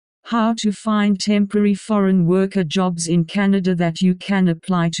How to find temporary foreign worker jobs in Canada that you can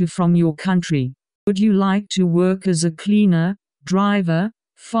apply to from your country. Would you like to work as a cleaner, driver,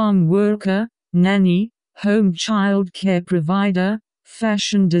 farm worker, nanny, home child care provider,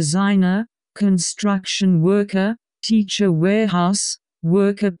 fashion designer, construction worker, teacher, warehouse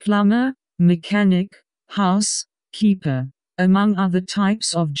worker, plumber, mechanic, housekeeper, among other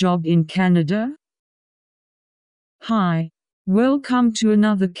types of job in Canada? Hi. Welcome to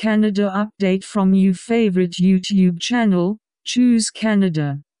another Canada update from your favorite YouTube channel,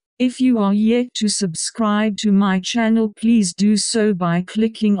 ChooseCanada. If you are yet to subscribe to my channel, please do so by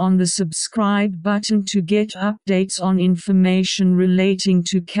clicking on the subscribe button to get updates on information relating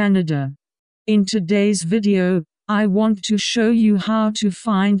to Canada. In today's video, I want to show you how to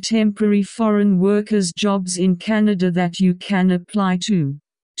find temporary foreign workers jobs in Canada that you can apply to.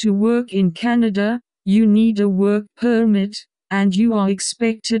 To work in Canada, you need a work permit, and you are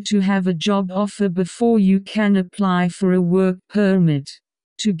expected to have a job offer before you can apply for a work permit.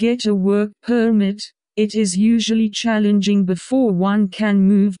 To get a work permit, it is usually challenging before one can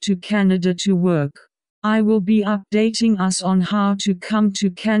move to Canada to work. I will be updating us on how to come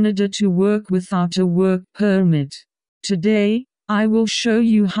to Canada to work without a work permit. Today, I will show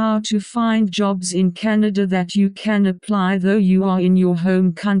you how to find jobs in Canada that you can apply though you are in your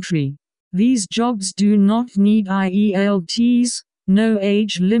home country. These jobs do not need IELTS, no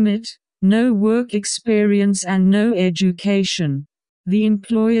age limit, no work experience and no education. The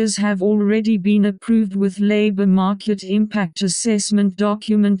employers have already been approved with labor market impact assessment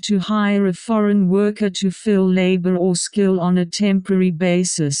document to hire a foreign worker to fill labor or skill on a temporary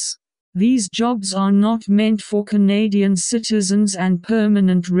basis. These jobs are not meant for Canadian citizens and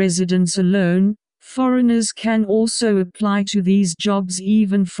permanent residents alone. Foreigners can also apply to these jobs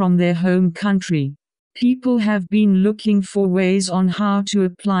even from their home country. People have been looking for ways on how to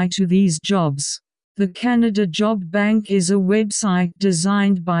apply to these jobs. The Canada Job Bank is a website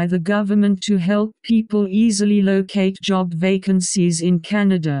designed by the government to help people easily locate job vacancies in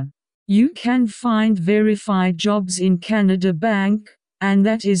Canada. You can find verified jobs in Canada Bank, and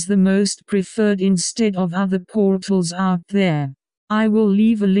that is the most preferred instead of other portals out there. I will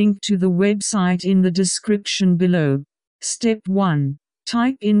leave a link to the website in the description below. Step 1.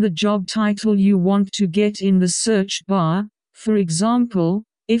 Type in the job title you want to get in the search bar. For example,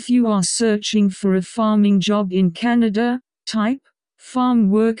 if you are searching for a farming job in Canada, type farm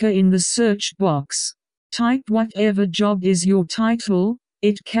worker in the search box. Type whatever job is your title.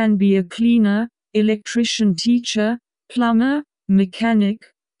 It can be a cleaner, electrician, teacher, plumber,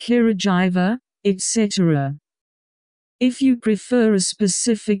 mechanic, caregiver, etc. If you prefer a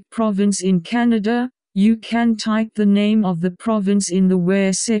specific province in Canada, you can type the name of the province in the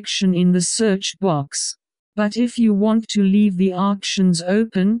Where section in the search box. But if you want to leave the options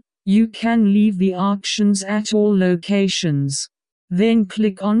open, you can leave the options at all locations. Then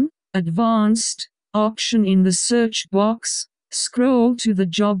click on Advanced option in the search box, scroll to the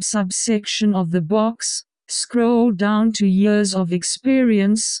job subsection of the box, scroll down to years of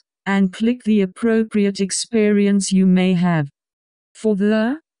experience, and click the appropriate experience you may have. For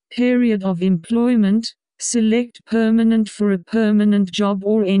the period of employment, select permanent for a permanent job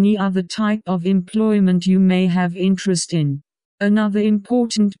or any other type of employment you may have interest in. Another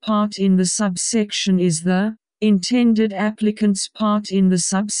important part in the subsection is the intended applicants part in the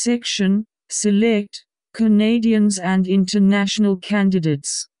subsection. Select Canadians and international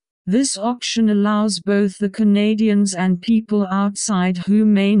candidates. This option allows both the Canadians and people outside who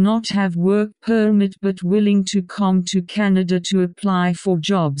may not have work permit but willing to come to Canada to apply for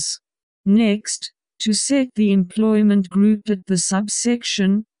jobs. Next, to set the employment group at the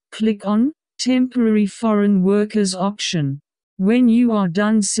subsection, click on Temporary Foreign Workers option. When you are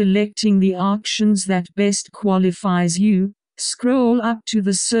done selecting the options that best qualifies you, scroll up to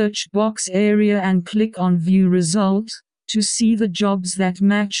the search box area and click on View Result to see the jobs that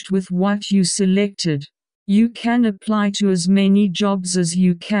matched with what you selected. You can apply to as many jobs as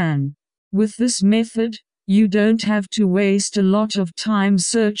you can. With this method, you don't have to waste a lot of time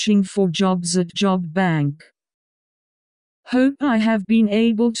searching for jobs at Job Bank. Hope I have been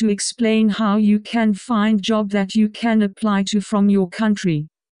able to explain how you can find job that you can apply to from your country.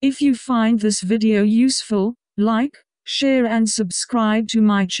 If you find this video useful, like, share and subscribe to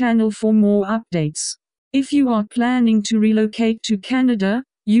my channel for more updates. If you are planning to relocate to Canada,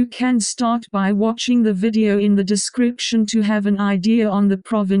 you can start by watching the video in the description to have an idea on the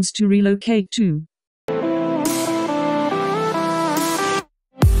province to relocate to.